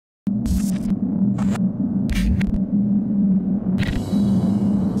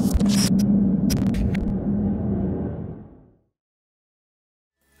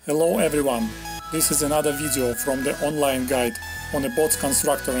Hello everyone, this is another video from the online guide on a bots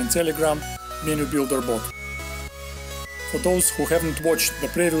Constructor and Telegram menu builder bot. For those who haven't watched the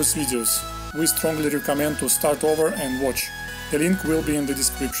previous videos, we strongly recommend to start over and watch. The link will be in the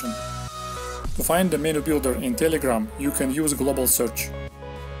description. To find the menu builder in Telegram, you can use global search.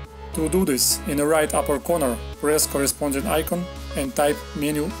 To do this, in the right upper corner, press corresponding icon and type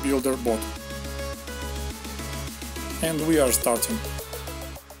menu builder bot. And we are starting.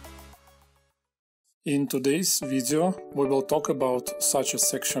 In today's video, we will talk about such a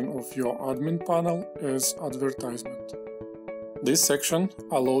section of your admin panel as advertisement. This section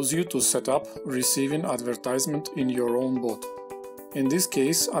allows you to set up receiving advertisement in your own bot. In this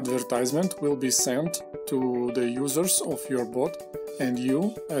case, advertisement will be sent to the users of your bot, and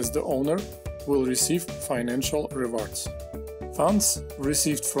you, as the owner, will receive financial rewards. Funds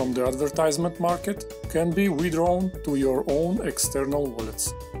received from the advertisement market can be withdrawn to your own external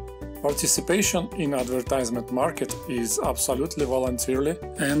wallets. Participation in advertisement market is absolutely voluntary,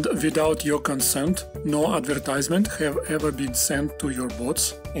 and without your consent, no advertisement have ever been sent to your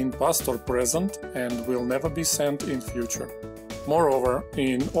bots in past or present and will never be sent in future. Moreover,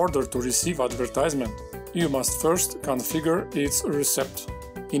 in order to receive advertisement, you must first configure its receipt.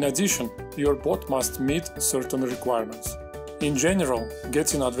 In addition, your bot must meet certain requirements. In general,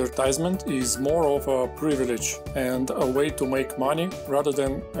 getting advertisement is more of a privilege and a way to make money rather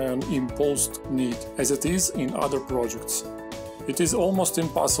than an imposed need, as it is in other projects. It is almost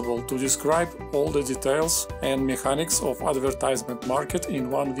impossible to describe all the details and mechanics of advertisement market in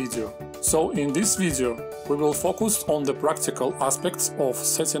one video. So in this video, we will focus on the practical aspects of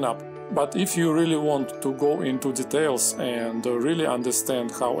setting up. But if you really want to go into details and really understand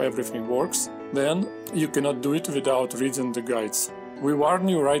how everything works, then you cannot do it without reading the guides. We warn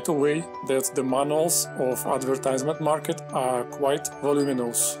you right away that the manuals of advertisement market are quite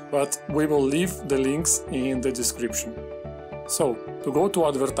voluminous, but we will leave the links in the description. So, to go to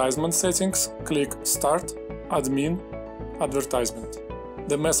Advertisement Settings, click Start, Admin, Advertisement.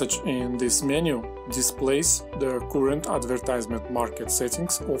 The message in this menu displays the current advertisement market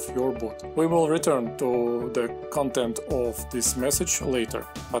settings of your bot. We will return to the content of this message later,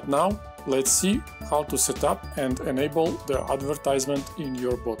 but now let's see how to set up and enable the advertisement in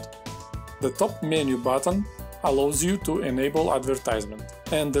your bot. The top menu button allows you to enable advertisement,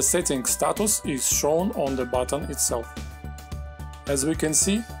 and the setting status is shown on the button itself. As we can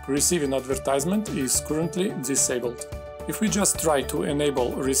see, receiving advertisement is currently disabled. If we just try to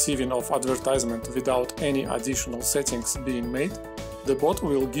enable receiving of advertisement without any additional settings being made, the bot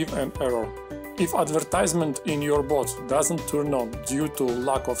will give an error. If advertisement in your bot doesn't turn on due to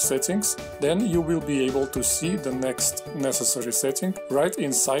lack of settings, then you will be able to see the next necessary setting right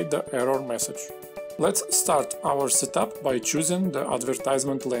inside the error message. Let's start our setup by choosing the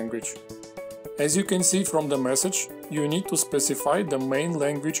advertisement language. As you can see from the message, you need to specify the main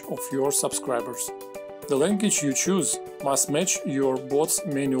language of your subscribers. The language you choose must match your bot's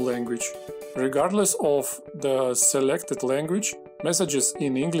menu language. Regardless of the selected language, messages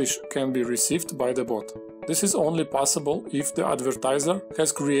in English can be received by the bot. This is only possible if the advertiser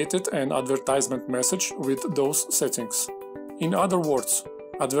has created an advertisement message with those settings. In other words,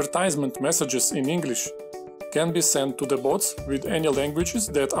 advertisement messages in English can be sent to the bots with any languages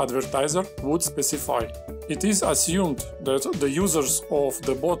that advertiser would specify. It is assumed that the users of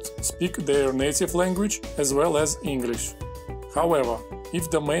the bot speak their native language as well as English. However,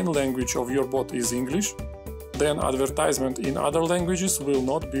 if the main language of your bot is English, then advertisement in other languages will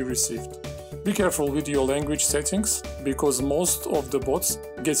not be received. Be careful with your language settings, because most of the bots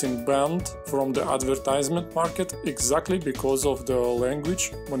getting banned from the advertisement market exactly because of the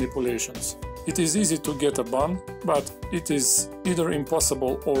language manipulations. It is easy to get a ban, but it is either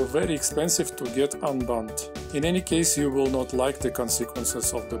impossible or very expensive to get unbanned. In any case, you will not like the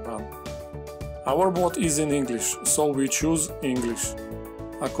consequences of the ban. Our bot is in English, so we choose English.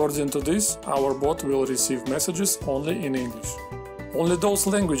 According to this, our bot will receive messages only in English. Only those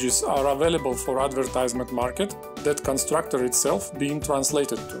languages are available for advertisement market that Constructor itself being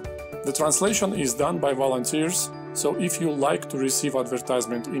translated to. The translation is done by volunteers, so if you like to receive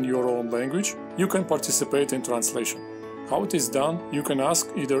advertisement in your own language, you can participate in translation. How it is done, you can ask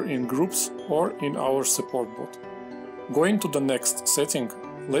either in groups or in our support bot. Going to the next setting,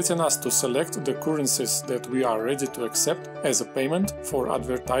 letting us to select the currencies that we are ready to accept as a payment for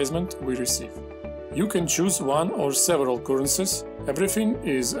advertisement we receive. You can choose one or several currencies, everything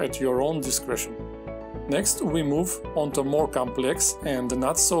is at your own discretion. Next, we move on to more complex and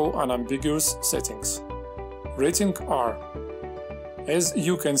not so unambiguous settings. Rating R. As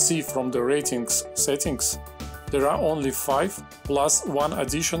you can see from the ratings settings, there are only 5 plus 1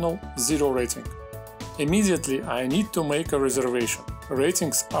 additional 0 rating. Immediately I need to make a reservation.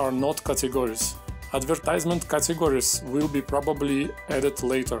 Ratings are not categories. Advertisement categories will be probably added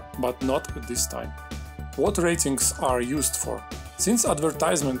later, but not at this time. What ratings are used for? Since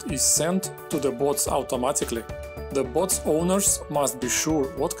advertisement is sent to the bots automatically, the bots owners must be sure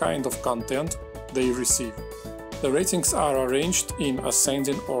what kind of content they receive. The ratings are arranged in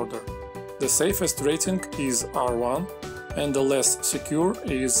ascending order. The safest rating is R1 and the less secure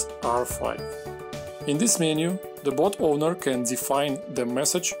is R5. In this menu, the bot owner can define the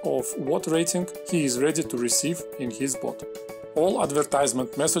message of what rating he is ready to receive in his bot. All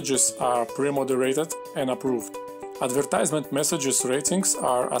advertisement messages are pre-moderated and approved. Advertisement messages ratings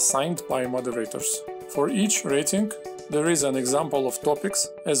are assigned by moderators. For each rating, there is an example of topics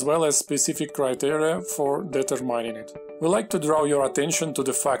as well as specific criteria for determining it. We like to draw your attention to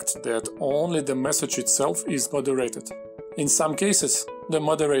the fact that only the message itself is moderated. In some cases, the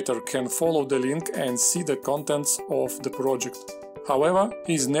moderator can follow the link and see the contents of the project. However,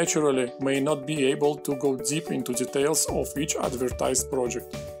 he naturally may not be able to go deep into details of each advertised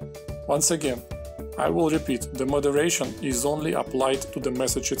project. Once again, I will repeat, the moderation is only applied to the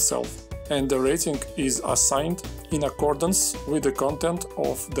message itself, and the rating is assigned in accordance with the content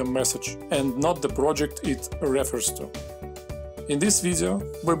of the message and not the project it refers to. In this video,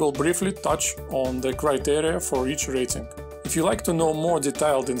 we will briefly touch on the criteria for each rating. If you like to know more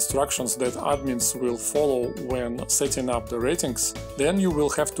detailed instructions that admins will follow when setting up the ratings, then you will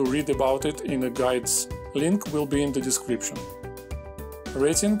have to read about it in the guides. Link will be in the description.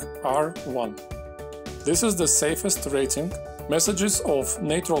 Rating R1. This is the safest rating. Messages of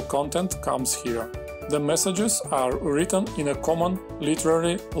neutral content comes here. The messages are written in a common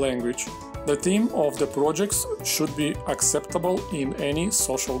literary language. The theme of the projects should be acceptable in any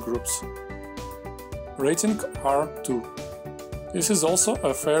social groups. Rating R2. This is also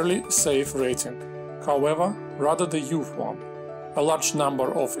a fairly safe rating, however, rather the youth one. A large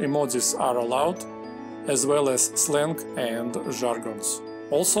number of emojis are allowed, as well as slang and jargons.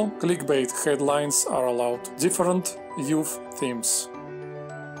 Also, clickbait headlines are allowed, different youth themes.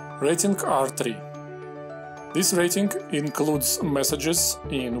 Rating R3. This rating includes messages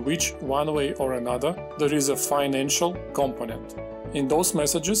in which, one way or another, there is a financial component. In those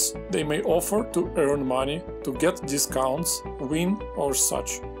messages, they may offer to earn money, to get discounts, win or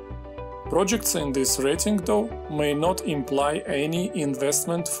such. Projects in this rating, though, may not imply any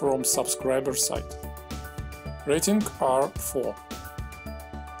investment from subscriber side. Rating R4.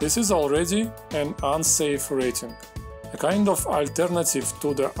 This is already an unsafe rating, a kind of alternative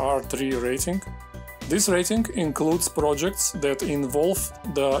to the R3 rating. This rating includes projects that involve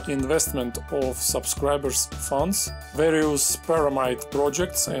the investment of subscribers' funds, various pyramid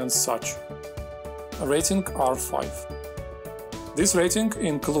projects and such. Rating R5. This rating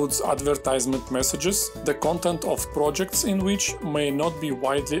includes advertisement messages, the content of projects in which may not be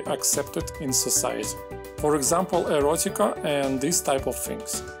widely accepted in society. For example, erotica and this type of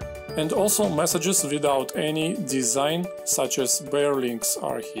things. And also messages without any design, such as bare links,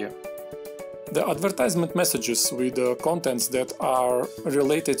 are here. The advertisement messages with the contents that are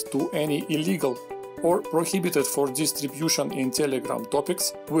related to any illegal or prohibited for distribution in Telegram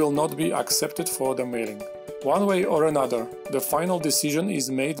topics will not be accepted for the mailing. One way or another, the final decision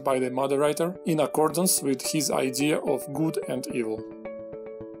is made by the moderator in accordance with his idea of good and evil.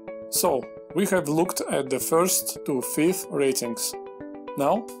 So, we have looked at the first to 5th ratings.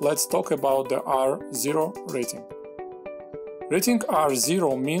 Now, let's talk about the R0 rating. Rating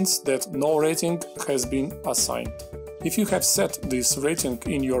R0 means that no rating has been assigned. If you have set this rating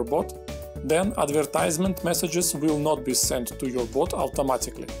in your bot, then advertisement messages will not be sent to your bot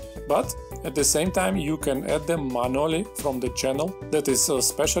automatically. But at the same time, you can add them manually from the channel that is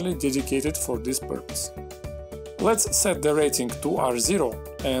specially dedicated for this purpose. Let's set the rating to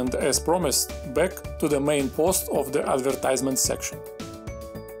R0 and, as promised, back to the main post of the advertisement section.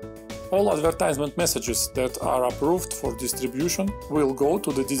 All advertisement messages that are approved for distribution will go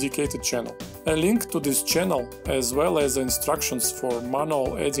to the dedicated channel. A link to this channel, as well as instructions for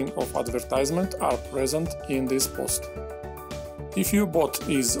manual adding of advertisement, are present in this post. If your bot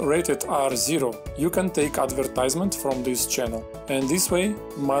is rated R0, you can take advertisement from this channel, and this way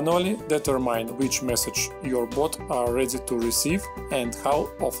manually determine which message your bot are ready to receive and how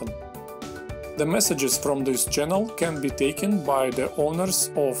often. The messages from this channel can be taken by the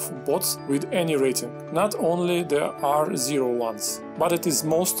owners of bots with any rating, not only the R0 ones, but it is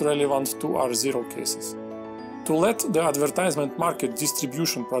most relevant to R0 cases. To let the Advertisement Market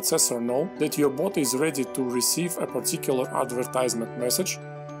distribution processor know that your bot is ready to receive a particular advertisement message,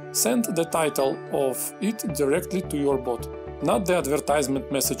 Send the title of it directly to your bot. Not the advertisement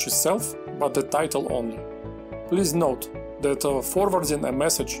message itself, but the title only. Please note that forwarding a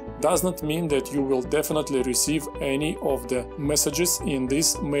message does not mean that you will definitely receive any of the messages in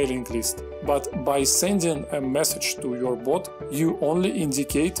this mailing list. But by sending a message to your bot, you only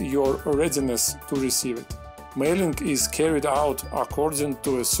indicate your readiness to receive it. Mailing is carried out according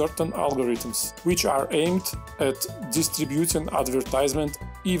to a certain algorithms, which are aimed at distributing advertisement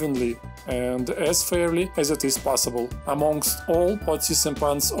evenly and as fairly as it is possible amongst all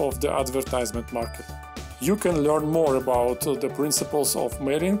participants of the advertisement market. You can learn more about the principles of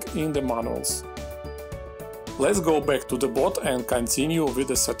mailing in the manuals. Let's go back to the bot and continue with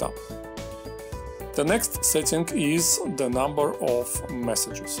the setup. The next setting is the number of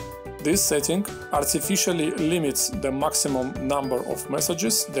messages. This setting artificially limits the maximum number of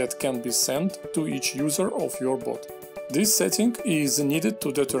messages that can be sent to each user of your bot. This setting is needed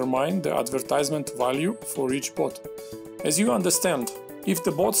to determine the advertisement value for each bot. As you understand, if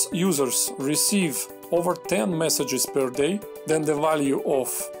the bot's users receive over 10 messages per day, then the value of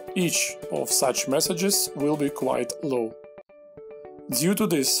each of such messages will be quite low. Due to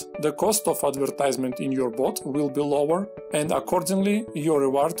this, the cost of advertisement in your bot will be lower, and accordingly your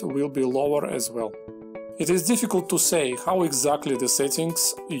reward will be lower as well. It is difficult to say how exactly the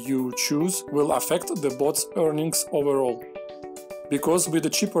settings you choose will affect the bot's earnings overall. Because with a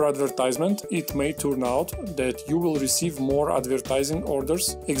cheaper advertisement, it may turn out that you will receive more advertising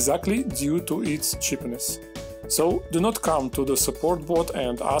orders exactly due to its cheapness. So do not come to the support bot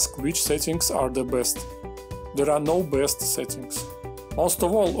and ask which settings are the best. There are no best settings. Most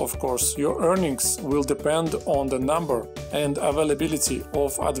of all, of course, your earnings will depend on the number and availability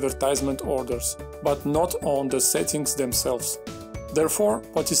of advertisement orders, but not on the settings themselves. Therefore,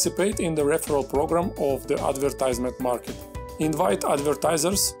 participate in the referral program of the Advertisement Market. Invite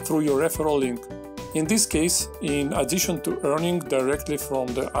advertisers through your referral link. In this case, in addition to earning directly from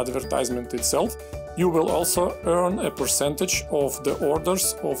the advertisement itself, you will also earn a percentage of the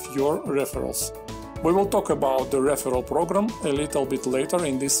orders of your referrals. We will talk about the referral program a little bit later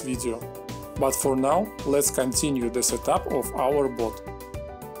in this video. But for now, let's continue the setup of our bot.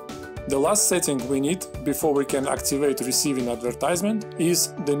 The last setting we need before we can activate receiving advertisement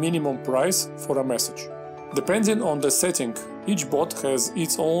is the minimum price for a message. Depending on the setting, each bot has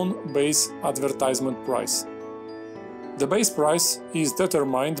its own base advertisement price. The base price is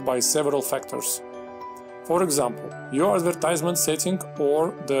determined by several factors. For example, your advertisement setting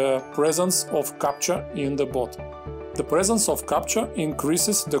or the presence of CAPTCHA in the bot. The presence of CAPTCHA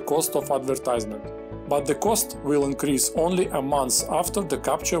increases the cost of advertisement, but the cost will increase only a month after the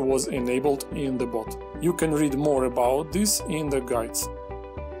CAPTCHA was enabled in the bot. You can read more about this in the guides.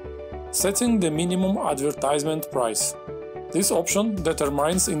 Setting the minimum advertisement price. This option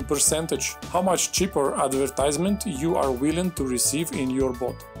determines in percentage how much cheaper advertisement you are willing to receive in your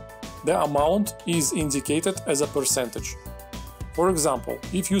bot. The amount is indicated as a percentage. For example,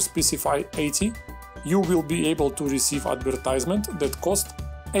 if you specify 80, you will be able to receive advertisement that cost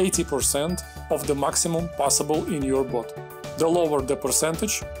 80% of the maximum possible in your bot. The lower the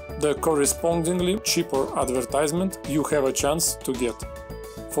percentage, the correspondingly cheaper advertisement you have a chance to get.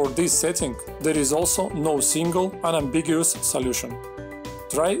 For this setting, there is also no single unambiguous solution.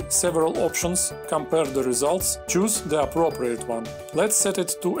 Try several options, compare the results, choose the appropriate one. Let's set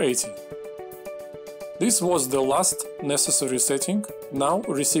it to 80. This was the last necessary setting. Now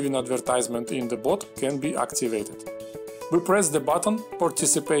receiving advertisement in the bot can be activated. We press the button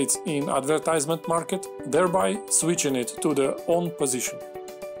Participate in Advertisement Market, thereby switching it to the on position.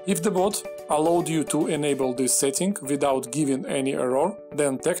 If the bot allowed you to enable this setting without giving any error,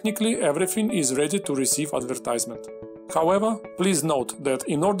 then technically everything is ready to receive advertisement. However, please note that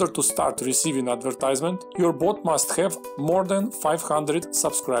in order to start receiving advertisement, your bot must have more than 500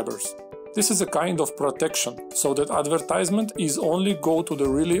 subscribers. This is a kind of protection, so that advertisement is only go to the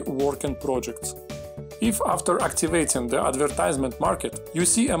really working projects. If after activating the advertisement market you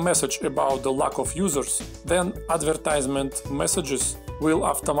see a message about the lack of users, then advertisement messages will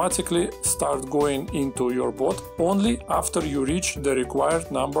automatically start going into your bot only after you reach the required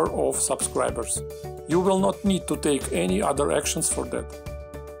number of subscribers. You will not need to take any other actions for that.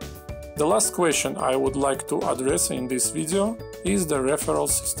 The last question I would like to address in this video is the referral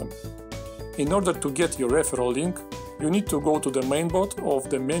system. In order to get your referral link, you need to go to the main bot of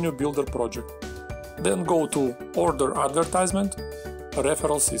the menu builder project. Then go to Order Advertisement,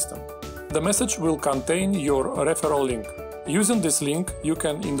 Referral System. The message will contain your referral link. Using this link, you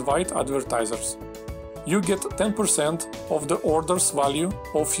can invite advertisers. You get 10% of the order's value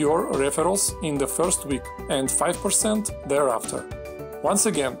of your referrals in the first week and 5% thereafter. Once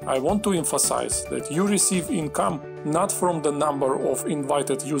again, I want to emphasize that you receive income not from the number of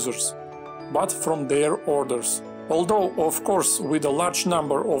invited users, but from their orders. Although, of course, with a large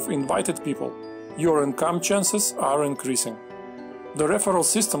number of invited people, your income chances are increasing. The referral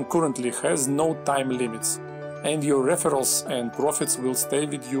system currently has no time limits, and your referrals and profits will stay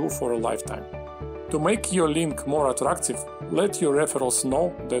with you for a lifetime. To make your link more attractive, let your referrals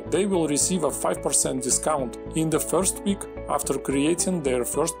know that they will receive a 5% discount in the first week after creating their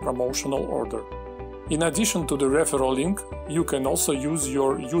first promotional order. In addition to the referral link, you can also use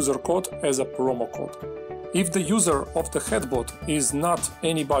your user code as a promo code. If the user of the headbot is not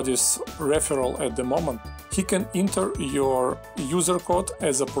anybody's referral at the moment, he can enter your user code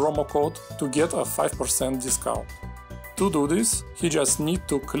as a promo code to get a 5% discount. To do this, he just needs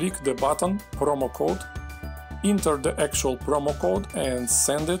to click the button promo code, enter the actual promo code and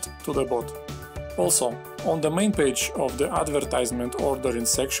send it to the bot. Also, on the main page of the advertisement ordering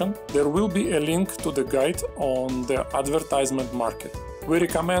section, there will be a link to the guide on the advertisement market. We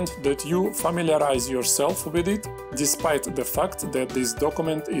recommend that you familiarize yourself with it, despite the fact that this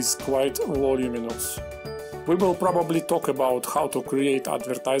document is quite voluminous. We will probably talk about how to create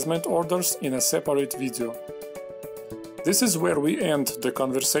advertisement orders in a separate video. This is where we end the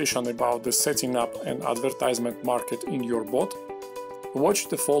conversation about the setting up an advertisement market in your bot. Watch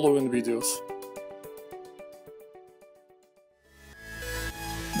the following videos.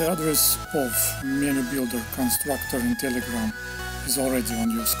 The address of menu builder Constructor in Telegram is already on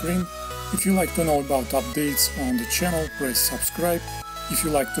your screen. If you like to know about updates on the channel, press subscribe. If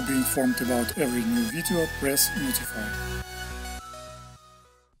you like to be informed about every new video, press notify.